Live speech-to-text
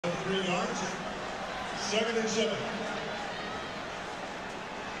yards. 2nd and 7.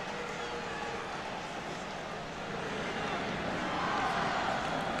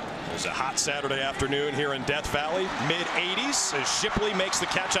 It's a hot Saturday afternoon here in Death Valley, mid-80s, as Shipley makes the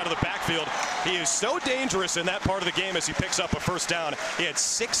catch out of the backfield. He is so dangerous in that part of the game as he picks up a first down. He had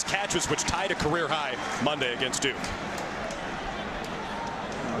 6 catches, which tied a career high Monday against Duke.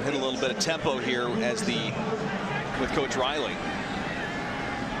 We'll hit a little bit of tempo here with Coach Riley.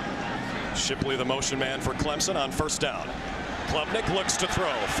 Shipley, the motion man for Clemson, on first down. Klubnik looks to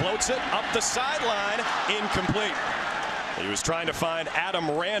throw, floats it up the sideline, incomplete. He was trying to find Adam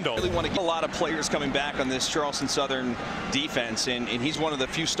Randall. Really want to get a lot of players coming back on this Charleston Southern defense, and he's one of the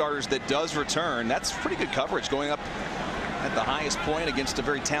few starters that does return. That's pretty good coverage going up at the highest point against a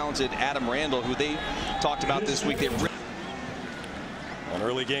very talented Adam Randall, who they talked about this week. An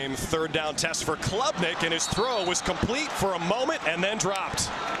early game 3rd down test for Klubnik, and his throw was complete for a moment and then dropped.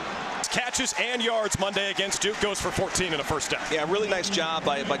 Catches and yards Monday against Duke, goes for 14 and a first down. Yeah, really nice job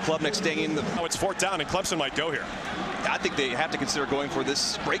by Klubnik staying in the. Oh, it's 4th down and Clemson might go here. I think they have to consider going for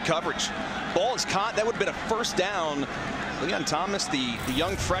this. Great coverage. Ball is caught. That would have been a first down. Leon Thomas, the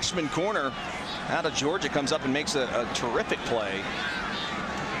young freshman corner out of Georgia, comes up and makes a terrific play.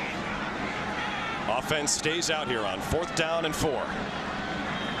 Offense stays out here on 4th down and 4.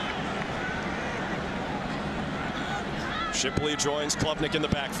 Shipley joins Klubnik in the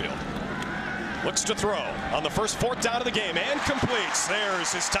backfield. Looks to throw on the first 4th down of the game and completes.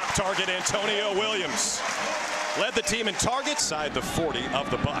 There's his top target, Antonio Williams. Led the team in targets, side the 40 of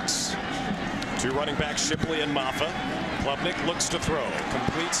the Bucks. 2 running backs, Shipley and Maffa. Klubnik looks to throw,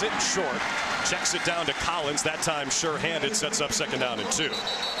 completes it short, checks it down to Collins. That time sure-handed, sets up 2nd down and 2.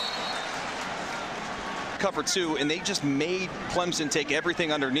 Cover 2, and they just made Clemson take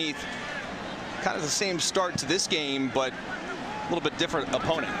everything underneath. Kind of the same start to this game, but a little bit different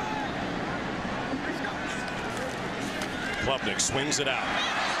opponent. Klubnik swings it out.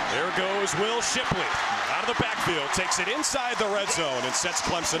 There goes Will Shipley. Out of the backfield, takes it inside the red zone and sets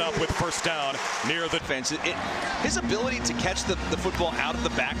Clemson up with first down near the fence. His ability to catch the football out of the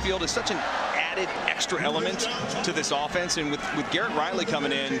backfield is such an added extra element to this offense, and with Garrett Riley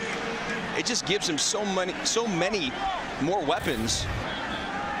coming in, it just gives him so many more weapons.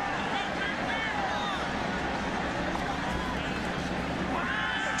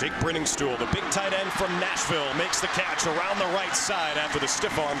 Jake Brenningstool, the big tight end from Nashville, makes the catch around the right side after the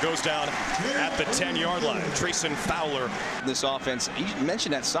stiff arm goes down at the 10-yard line. Trayson Fowler. This offense, you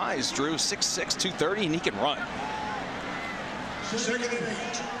mentioned that size, Drew, 6'6", 230, and he can run.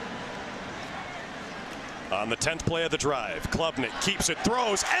 On the 10th play of the drive, Klubnik keeps it,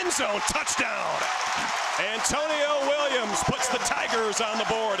 throws, end zone, touchdown! Antonio Williams puts the Tigers on the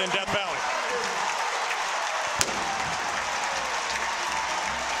board in Death Valley.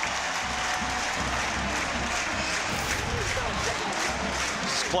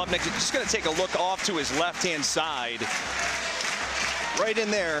 Klubnik just going to take a look off to his left-hand side. Right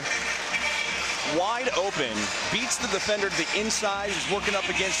in there, wide open, beats the defender to the inside. He's working up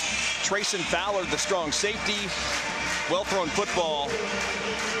against Trayson Fowler, the strong safety. Well-thrown football.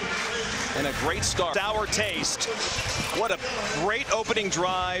 And a great start. Sour taste. What a great opening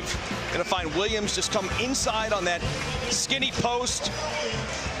drive. Going to find Williams just come inside on that skinny post.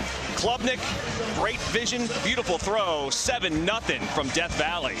 Klubnik, great vision, beautiful throw, 7-0 from Death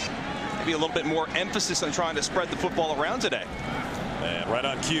Valley. Maybe a little bit more emphasis on trying to spread the football around today. And right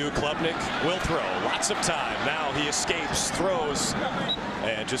on cue, Klubnik will throw. Lots of time. Now he escapes, throws,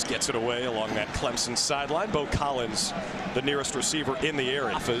 and just gets it away along that Clemson sideline. Bo Collins, the nearest receiver in the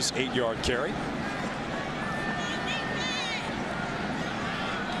area. His 8-yard carry.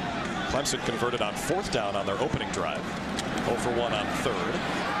 Clemson converted on 4th down on their opening drive. 0 for 1 on 3rd.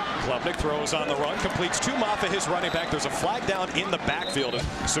 Klubnik throws on the run, completes to Maffa, his running back. There's a flag down in the backfield,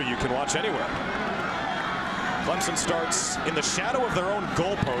 so you can watch anywhere. Clemson starts in the shadow of their own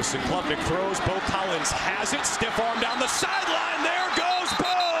goalpost, and Klubnik throws. Bo Collins has it, stiff arm down the sideline. There goes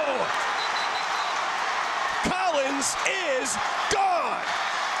Bo! Collins is gone!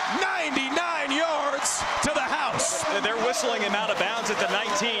 99 yards to the house. They're whistling him out of bounds at the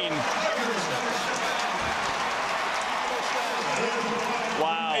 19.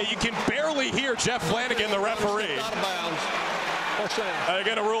 Wow. You can barely hear Jeff Flanagan, the referee. Out of bounds. They're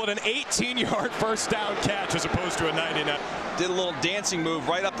going to rule it an 18-yard first down catch as opposed to a 99. Did a little dancing move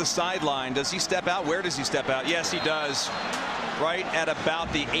right up the sideline. Does he step out? Where does he step out? Yes, he does. Right at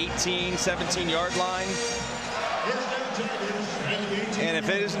about the 18, 17-yard line. And if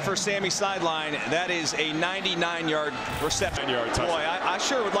it isn't for Sammy's sideline, that is a 99-yard reception. Boy, I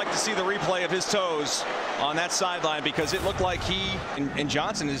sure would like to see the replay of his toes on that sideline, because it looked like he and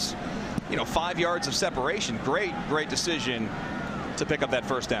Johnson is 5 yards of separation. Great decision to pick up that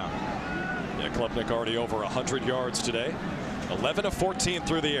first down. Yeah, Klubnik already over 100 yards today. 11 of 14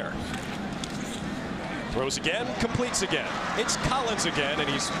 through the air. Throws again, completes again. It's Collins again, and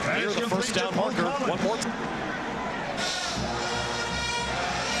he's near the first down marker one more time.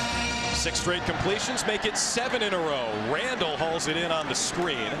 6 straight completions make it 7 in a row. Randall hauls it in on the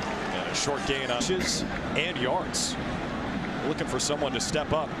screen, and a short gain on inches and yards. Looking for someone to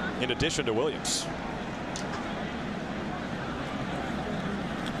step up in addition to Williams.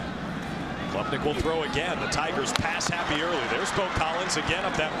 Klubnik will throw again. The Tigers pass happy early. There's Bo Collins again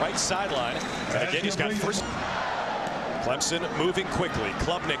up that right sideline. And again, he's got first. Clemson moving quickly.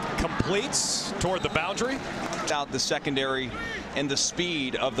 Klubnik completes toward the boundary. Out the secondary and the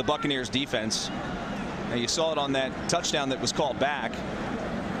speed of the Buccaneers defense. Now you saw it on that touchdown that was called back.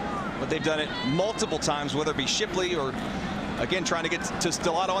 But they've done it multiple times, whether it be Shipley or, again, trying to get to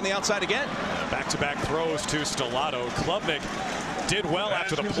Stellato on the outside again. Back-to-back throws to Stellato. Klubnik did well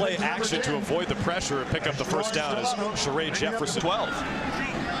after the play action to avoid the pressure and pick up the first down as Sheree Jefferson. 12.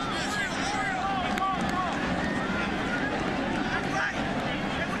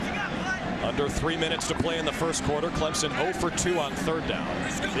 Under 3 minutes to play in the first quarter. Clemson 0 for 2 on third down.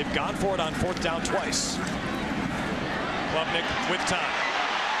 They've gone for it on fourth down twice. Klubnik with time.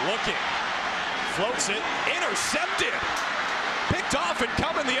 Looking. Floats it. Intercepted. Picked off and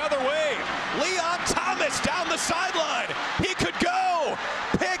coming the other way. Leon Thomas down the sideline. He could go.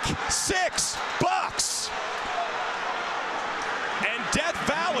 Pick 6. Bucks. And Death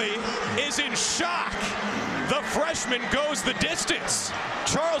Valley is in shock. The freshman goes the distance.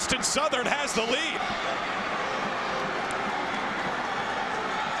 Charleston Southern has the lead.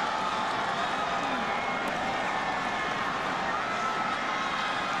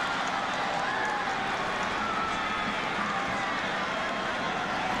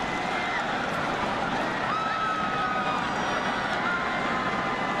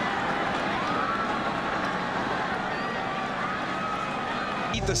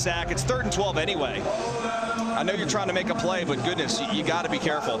 The sack. It's 3rd and 12 anyway. I know you're trying to make a play, but goodness, you got to be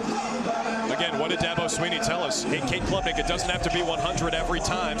careful. Again, what did Dabo Sweeney tell us? Hey, Cade Klubnik, it doesn't have to be 100 every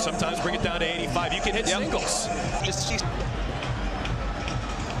time. Sometimes bring it down to 85. You can hit singles.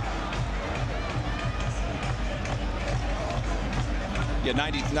 Yeah,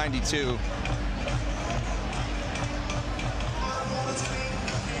 92.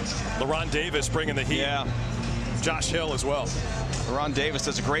 LaRon Davis bringing the heat. Yeah. Josh Hill as well. LaRon Davis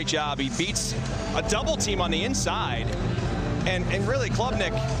does a great job. He beats a double team on the inside. And really,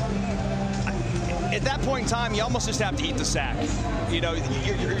 Klubnik, at that point in time, you almost just have to eat the sack. You know,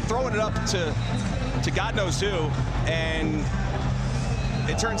 you're throwing it up to God knows who, and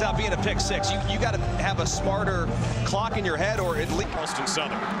it turns out being a pick 6. You got to have a smarter clock in your head, or at least. Charleston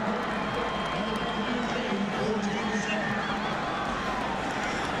Southern.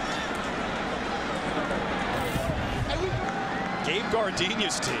 Gabe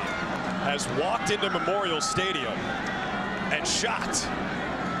Gardenia's team has walked into Memorial Stadium and shocked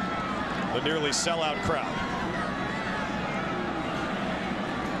the nearly sellout crowd.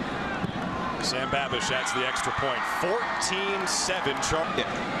 Sam Babish adds the extra point. 14-7 Charleston.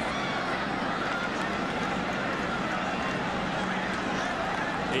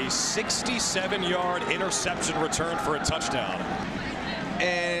 A 67-yard interception return for a touchdown.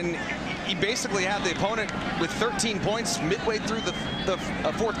 And you basically have the opponent with 13 points midway through the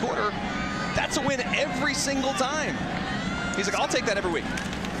fourth quarter. That's a win every single time. He's like, I'll take that every week.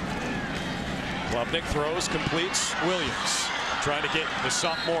 Klubnik throws, completes. Williams trying to get the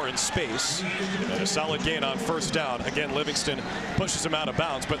sophomore in space. And a solid gain on first down. Again, Livingston pushes him out of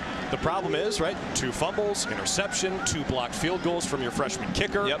bounds. But the problem is, right, 2 fumbles, interception, 2 blocked field goals from your freshman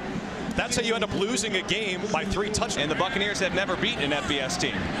kicker. Yep. That's how you end up losing a game by 3 touchdowns. And the Buccaneers have never beaten an FBS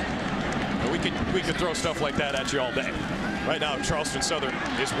team. We could throw stuff like that at you all day. Right now, Charleston Southern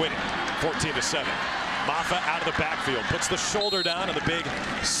is winning 14-7. Maffa out of the backfield, puts the shoulder down on the big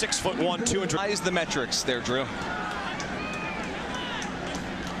 6'1", 200. Eyes the metrics there, Drew.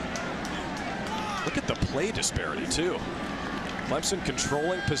 Look at the play disparity too. Clemson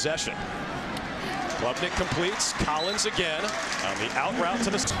controlling possession. Klubnik completes. Collins again on the out route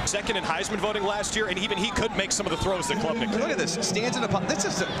to the second in Heisman voting last year, and even he couldn't make some of the throws that Klubnik did. Look at this. Stands in a pocket. This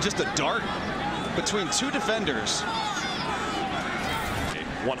is just a dart between 2 defenders.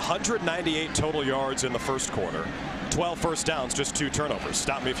 198 total yards in the first quarter. 12 first downs, just 2 turnovers.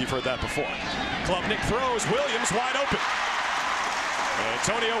 Stop me if you've heard that before. Klubnik throws. Williams wide open.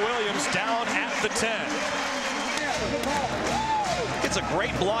 Antonio Williams down at the 10. gets a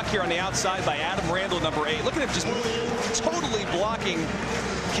great block here on the outside by Adam Randall, number 8. Look at him just totally blocking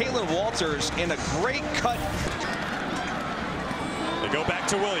Kalen Walters in a great cut. They go back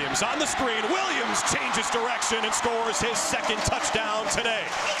to Williams on the screen. Williams changes direction and scores his second touchdown today.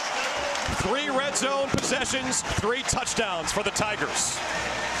 3 red zone possessions, 3 touchdowns for the Tigers.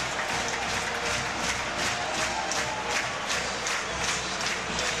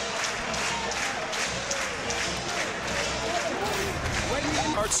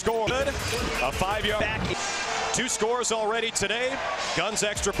 Score good. A 5-yard back. 2 scores already today. Gunn's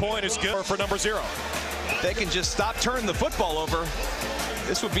extra point is good for number 0. If they can just stop turning the football over,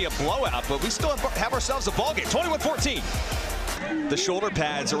 this would be a blowout, but we still have ourselves a ball game. 21-14. The shoulder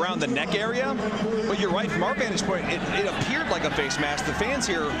pads around the neck area, but you're right, from our vantage point, it appeared like a face mask. The fans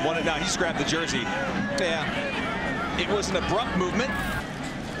here wanted, now he just grabbed the jersey. Yeah, it was an abrupt movement.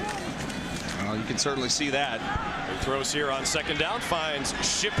 Well, you can certainly see that. He throws here on second down, finds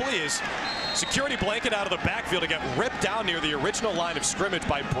Shipley. His security blanket out of the backfield to get ripped down near the original line of scrimmage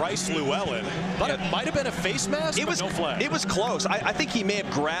by Bryce Llewellyn. But it might have been a face mask, but no flag. It was close. I think he may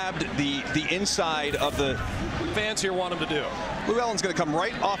have grabbed the inside of the... Fans here want him to do. Llewellyn's going to come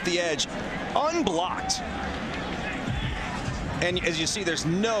right off the edge, unblocked. And as you see, there's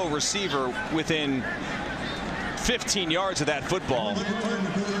no receiver within 15 yards of that football.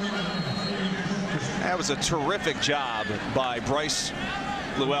 That was a terrific job by Bryce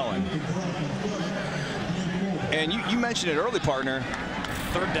Llewellyn. And you mentioned it early, partner.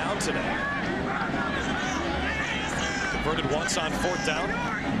 3rd down today. Converted once on 4th down.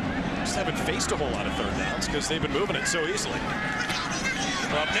 Just haven't faced a whole lot of 3rd downs because they've been moving it so easily.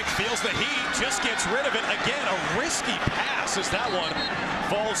 Klubnik feels the heat, just gets rid of it. Again, a risky pass as that one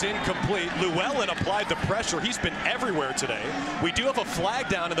falls incomplete. Llewellyn applied the pressure. He's been everywhere today. We do have a flag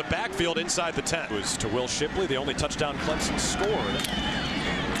down in the backfield inside the 10. It was to Will Shipley, the only touchdown Clemson scored.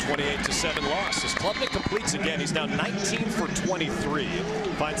 28-7 loss. As Klubnik completes again, he's now 19 for 23.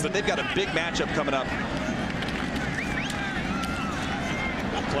 Finds that they've got a big matchup coming up.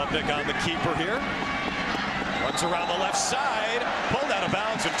 Klubnik on the keeper here. Runs around the left side, pulled out of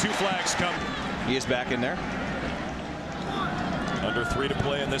bounds, and 2 flags come. He is back in there. Under 3 to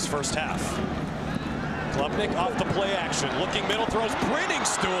play in this first half. Klubnik off the play action, looking middle, throws Brinning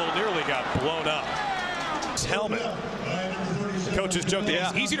stool, nearly got blown up. His helmet. The coaches joke that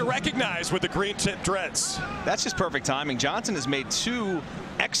it's easy to recognize with the green tip dreads. That's just perfect timing. Johnson has made 2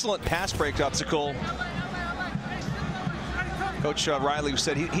 excellent pass breakups. Coach Riley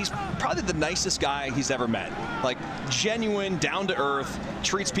said he's probably the nicest guy he's ever met. Like, genuine, down to earth,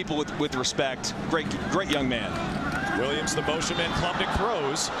 treats people with respect. Great young man. Williams, the motion man. Klubnik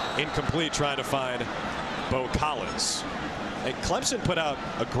throws incomplete, trying to find Bo Collins. And Clemson put out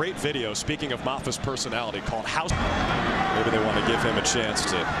a great video, speaking of Maffa's personality, called House. Maybe they want to give him a chance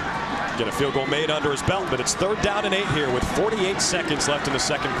to get a field goal made under his belt, but it's 3rd down and 8 here with 48 seconds left in the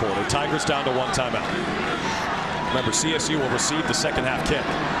 2nd quarter. Tigers down to 1 timeout. Remember, CSU will receive the second half kick.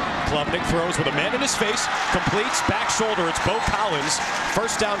 Klubnik throws with a man in his face, completes, back shoulder. It's Bo Collins.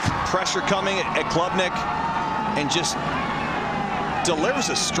 1st down. Pressure coming at Klubnik, and just delivers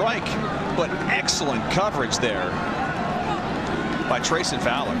a strike, but excellent coverage there by Trayson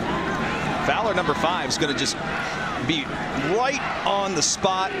Fowler. Fowler, number 5, is going to just be right on the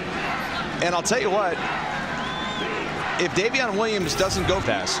spot. And I'll tell you what, if Davion Williams doesn't go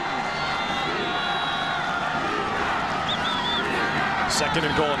pass. 2nd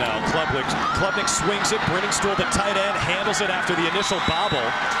and goal now. Klubnik swings it. Brenningstool, the tight end, handles it after the initial bobble.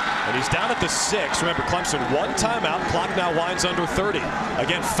 And he's down at the 6. Remember, Clemson 1 timeout. Clock now winds under 30.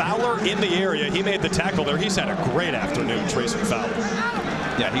 Again, Fowler in the area. He made the tackle there. He's had a great afternoon, Trayson Fowler.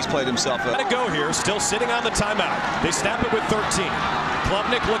 Yeah, he's played himself up. Let it go here. Still sitting on the timeout. They snap it with 13.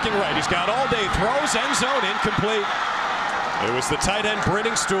 Klubnik looking right. He's got all day. Throws, end zone, incomplete. It was the tight end,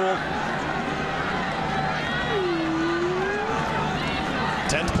 Brenningstool.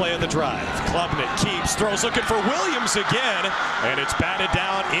 10th play of the drive. Klubnik keeps, throws, looking for Williams again, and it's batted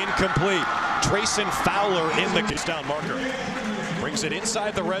down, incomplete. Trayson Fowler in the down marker. Brings it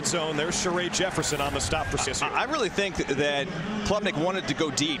inside the red zone. There's Sheree Jefferson on the stop for CSU. I really think that Klubnik wanted to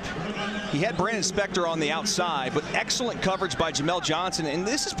go deep. He had Brandon Spector on the outside, but excellent coverage by Jamel Johnson, and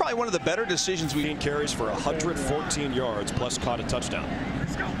this is probably one of the better decisions we've seen. Carries for 114 yards, plus caught a touchdown.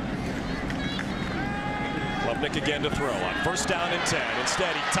 Klubnik again to throw on 1st down and 10.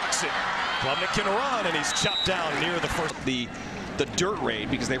 Instead, he tucks it. Klubnik can run, and he's chopped down near the first. The dirt raid,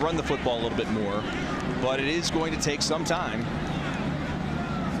 because they run the football a little bit more, but it is going to take some time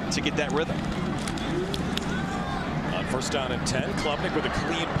to get that rhythm. On 1st down and 10, Klubnik with a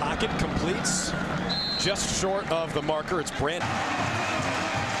clean pocket completes just short of the marker. It's Brandon.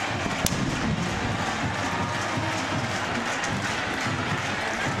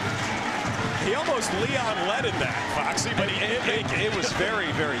 He almost Leon Ledded that, Foxy, but he didn't make it. It was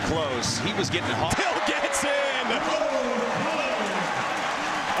very, very close. He was getting hot. Still gets in.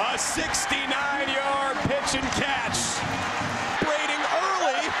 A 69-yard pitch and catch. Braiding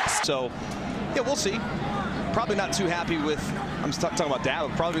early. So, yeah, we'll see. Probably not too happy with, I'm talking about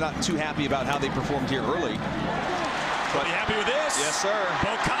Dabo, probably not too happy about how they performed here early. But be happy with this. Yes, sir.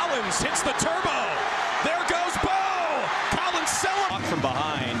 Bo Collins hits the turbo. There goes Bo. Collins celebrates from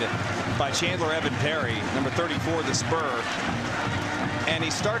behind by Chandler Evan Perry, number 34, the Spur. And he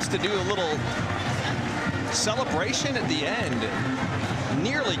starts to do a little celebration at the end.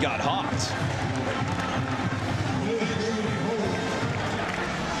 Nearly got hot.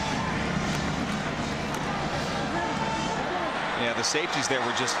 Yeah, the safeties there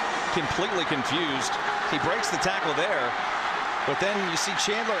were just completely confused. He breaks the tackle there, but then you see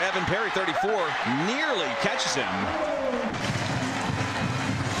Chandler Evan Perry, 34, nearly catches him.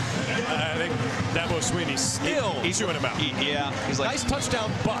 I think Dabo Sweeney's still chewing him out. Yeah, he's like, nice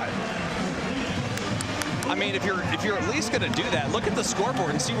touchdown, but I mean, if you're at least going to do that, look at the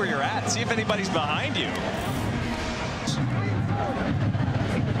scoreboard and see where you're at. See if anybody's behind you.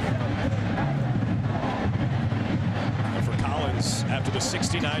 After the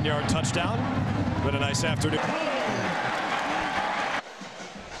 69-yard touchdown, but a nice afternoon.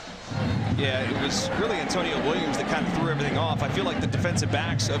 Yeah, it was really Antonio Williams that kind of threw everything off. I feel like the defensive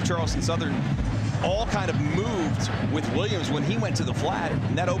backs of Charleston Southern all kind of moved with Williams when he went to the flat,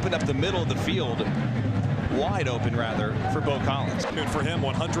 and that opened up the middle of the field, wide open rather, for Bo Collins. For him,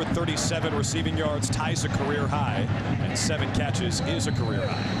 137 receiving yards, ties a career high, and 7 catches is a career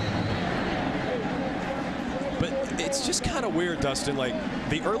high. But it's just kind of weird, Dustin, like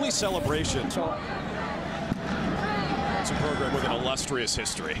the early celebration. It's a program with an illustrious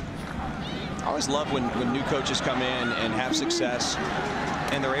history. I always love when new coaches come in and have success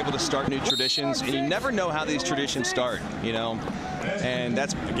and they're able to start new traditions, and you never know how these traditions start, you know. And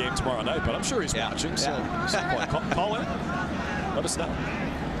that's the game tomorrow night, but I'm sure he's watching, so call in. Let us know.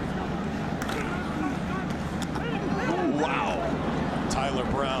 Wow. Tyler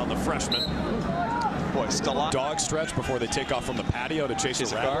Brown, the freshman. Boy, still on. Dog stretch before they take off from the patio to chase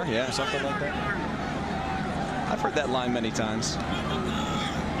a car, yeah, or something like that. I've heard that line many times.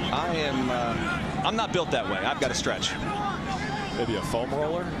 I'm not built that way. I've got to stretch. Maybe a foam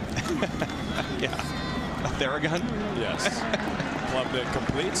roller. Yeah, a Theragun. Yes. Klubnik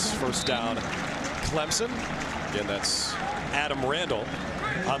completes. First down, Clemson. Again, that's Adam Randall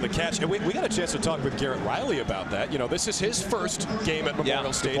on the catch. And we got a chance to talk with Garrett Riley about that. You know, this is his first game at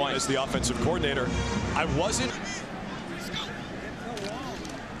Memorial Stadium as the offensive coordinator. I wasn't.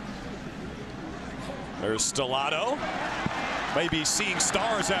 There's Stellato. Maybe seeing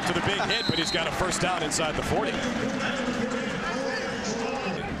stars after the big hit, but he's got a first down inside the 40.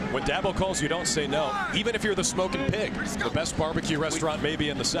 When Dabo calls, you don't say no. Even if you're the Smoking Pig, the best barbecue restaurant maybe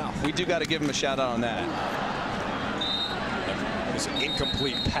in the South. We do got to give him a shout out on that. It's an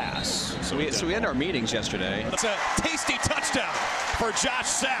incomplete pass. So we had our meetings yesterday. That's a tasty touchdown for Josh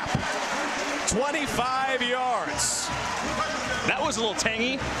Sapp. 25 yards. That was a little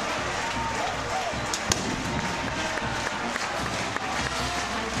tangy.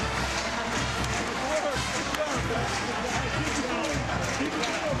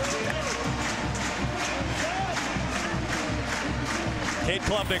 Cade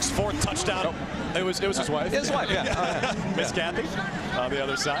Klubnik's 4th touchdown. Oh, it was his wife. His wife, yeah. Miss Kathy on the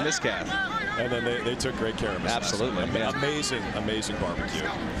other side. Miss Kathy. And then they took great care of us. Absolutely. Yeah. Amazing, amazing barbecue.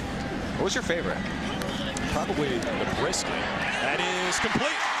 What was your favorite? Probably the brisket. That is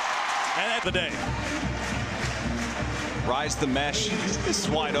complete. And at the day. Rise the mesh. This is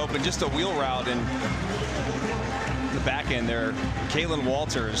wide open. Just a wheel route in the back end there. Kalen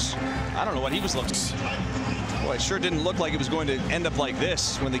Walters. I don't know what he was looking. Boy, it sure didn't look like it was going to end up like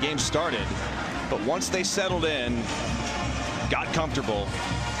this when the game started. But once they settled in, got comfortable,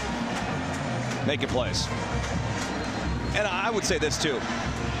 making plays. And I would say this too,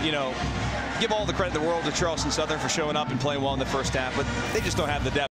 you know, give all the credit in the world to Charleston Southern for showing up and playing well in the first half, but they just don't have the depth.